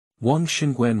Wang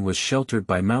Shengwen was sheltered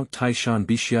by Mount Taishan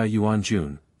Bixia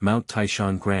Yuanjun, Mount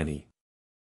Taishan Granny.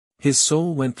 His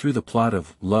soul went through the plot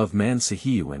of Love Man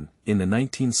Siheyuan in the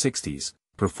 1960s,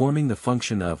 performing the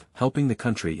function of helping the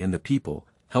country and the people,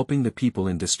 helping the people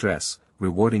in distress,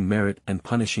 rewarding merit and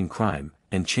punishing crime,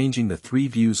 and changing the three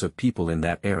views of people in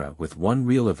that era with one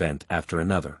real event after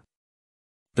another.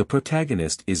 The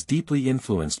protagonist is deeply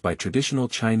influenced by traditional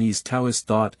Chinese Taoist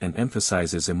thought and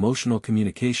emphasizes emotional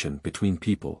communication between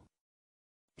people.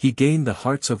 He gained the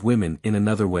hearts of women in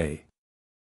another way.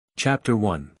 Chapter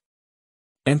 1.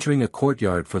 Entering a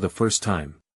courtyard for the first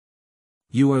time.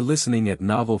 You are listening at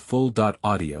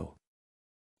novel.Audio.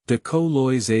 De co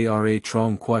lois ara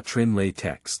trong quatrin lay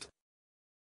text.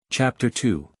 Chapter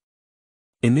 2.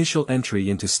 Initial entry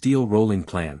into steel rolling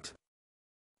plant.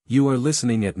 You are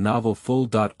listening at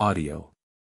novel.Audio.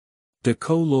 De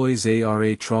co lois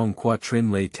ara trong quatrin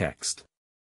lay text.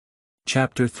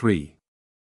 Chapter 3.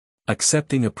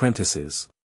 Accepting Apprentices.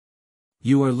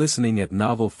 You are listening at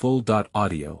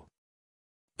novel.Audio.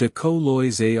 De co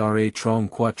lois ara trong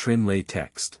quatrin lay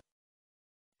text.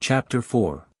 Chapter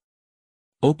 4.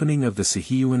 Opening of the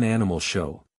Siheyuan Animal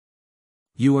Show.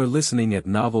 You are listening at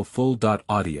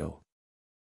novel.Audio.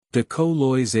 De co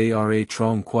lois ara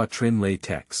trong quatrin lay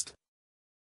text.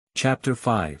 Chapter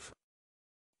 5.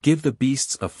 Give the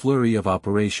beasts a flurry of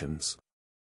operations.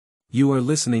 You are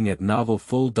listening at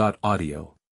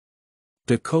novel.Audio.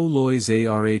 De co lois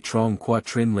ara trong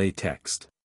quatrin lay text.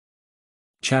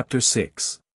 Chapter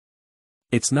 6.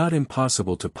 It's not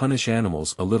impossible to punish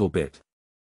animals a little bit.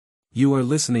 You are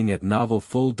listening at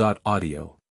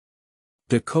novel.Audio.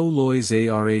 De co lois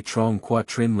ara trong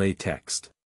quatrin lay text.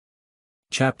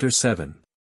 Chapter 7.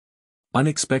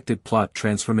 Unexpected plot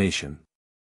transformation.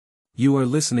 You are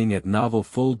listening at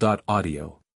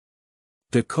novel.Audio.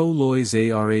 De co lois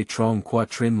ara trong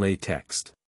quatrin lay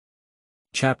text.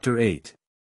 Chapter 8.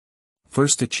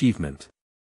 First achievement.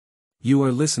 You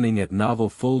are listening at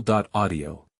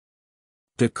novel.Audio.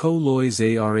 De co lois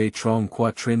ara trong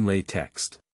quatrin lay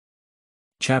text.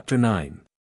 Chapter 9.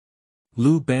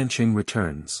 Lu Bancheng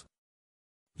returns.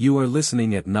 You are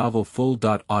listening at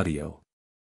novel.Audio.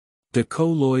 De co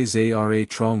lois ara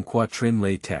trong quatrin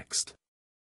lay text.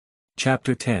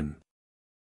 Chapter 10.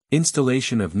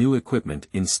 Installation of new equipment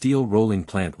in steel rolling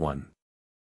plant 1.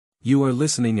 You are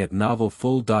listening at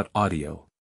novel.Audio.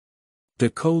 De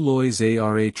co lois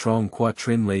ara trong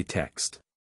quatrin lay text.